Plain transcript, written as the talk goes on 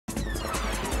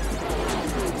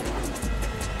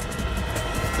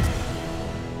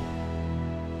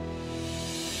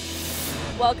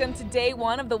Welcome to day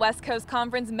one of the West Coast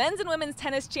Conference Men's and Women's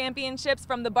Tennis Championships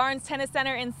from the Barnes Tennis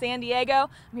Center in San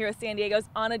Diego. I'm here with San Diego's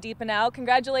Anna Depenau.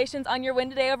 Congratulations on your win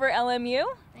today over LMU.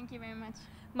 Thank you very much.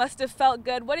 Must have felt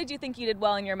good. What did you think you did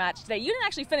well in your match today? You didn't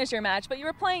actually finish your match, but you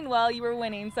were playing well, you were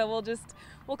winning, so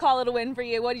we'll call it a win for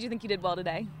you. What did you think you did well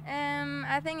today?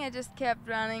 I think I just kept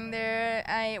running there.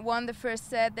 I won the first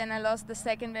set, then I lost the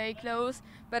second very close,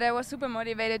 but I was super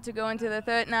motivated to go into the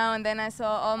third now, and then I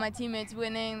saw all my teammates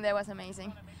winning. That was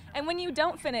amazing. And when you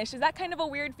don't finish, is that kind of a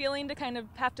weird feeling to kind of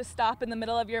have to stop in the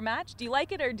middle of your match? Do you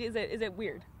like it, or is it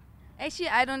weird? Actually,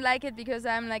 I don't like it because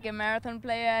I'm like a marathon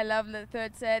player. I love the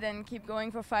third set and keep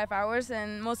going for 5 hours,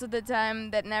 and most of the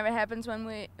time that never happens when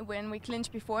we clinch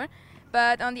before.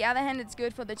 But on the other hand, it's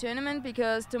good for the tournament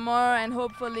because tomorrow and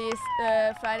hopefully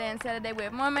Friday and Saturday we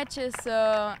have more matches,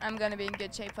 so I'm going to be in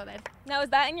good shape for that. Now, is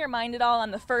that in your mind at all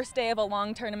on the first day of a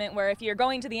long tournament where if you're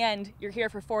going to the end, you're here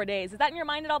for 4 days? Is that in your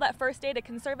mind at all that first day to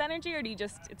conserve energy, or do you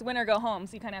just, it's win or go home,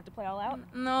 so you kind of have to play all out?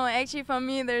 No, actually for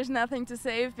me there's nothing to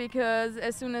save because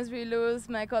as soon as we lose,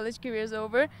 my college career is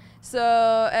over. So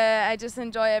I just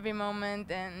enjoy every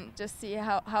moment and just see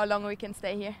how long we can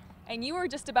stay here. And you were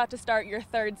just about to start your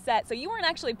third set, so you weren't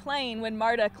actually playing when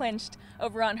Marta clinched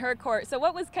over on her court. So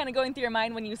what was kind of going through your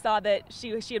mind when you saw that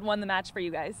she had won the match for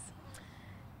you guys?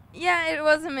 Yeah, it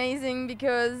was amazing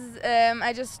because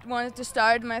I just wanted to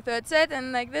start my third set,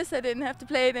 and like this I didn't have to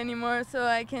play it anymore, so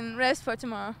I can rest for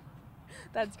tomorrow.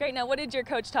 That's great. Now, what did your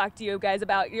coach talk to you guys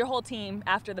about, your whole team,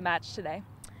 after the match today?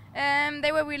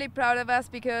 They were really proud of us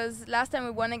because last time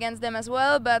we won against them as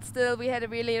well, but still we had a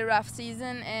really rough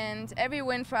season, and every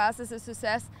win for us is a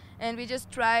success, and we just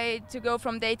try to go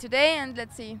from day to day, and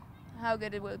let's see how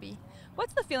good it will be.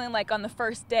 What's the feeling like on the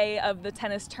first day of the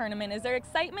tennis tournament? Is there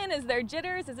excitement? Is there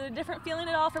jitters? Is it a different feeling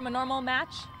at all from a normal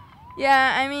match?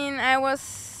 Yeah, I mean, I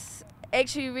was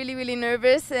actually really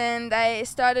nervous, and I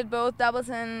started both doubles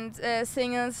and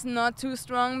singles not too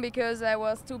strong because I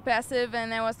was too passive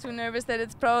and I was too nervous that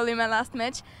it's probably my last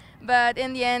match. But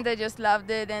in the end I just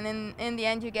loved it, and in the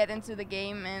end you get into the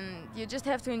game and you just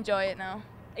have to enjoy it now.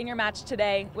 In your match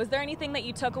today, was there anything that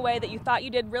you took away that you thought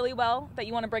you did really well that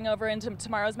you want to bring over into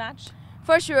tomorrow's match?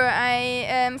 For sure,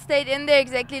 I stayed in there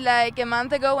exactly like a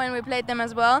month ago when we played them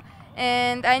as well.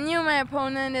 And I knew my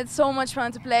opponent. It's so much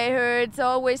fun to play her. It's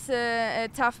always a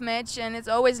tough match, and it's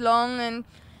always long. And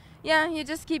yeah, you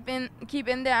just keep in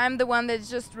there. I'm the one that's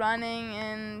just running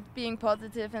and being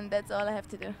positive, and that's all I have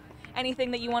to do.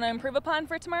 Anything that you want to improve upon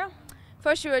for tomorrow?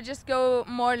 For sure, just go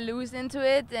more loose into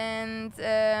it and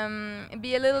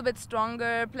be a little bit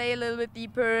stronger, play a little bit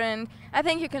deeper, and I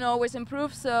think you can always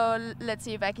improve. So let's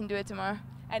see if I can do it tomorrow.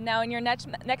 And now in your next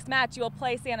match, you will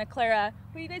play Santa Clara,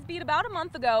 who you guys beat about a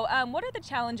month ago. What are the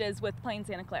challenges with playing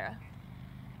Santa Clara?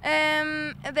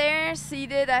 They're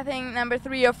seeded, I think, number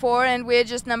 3 or 4, and we're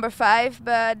just number 5.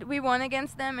 But we won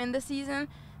against them in the season,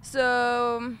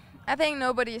 so I think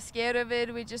nobody is scared of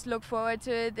it. We just look forward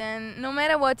to it, and no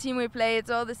matter what team we play, it's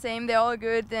all the same. They're all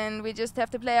good, and we just have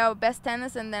to play our best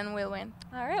tennis, and then we'll win.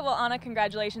 All right. Well, Anna,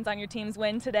 congratulations on your team's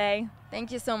win today.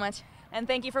 Thank you so much. And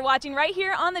thank you for watching right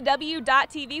here on the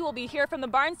W.TV. We'll be here from the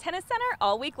Barnes Tennis Center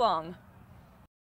all week long.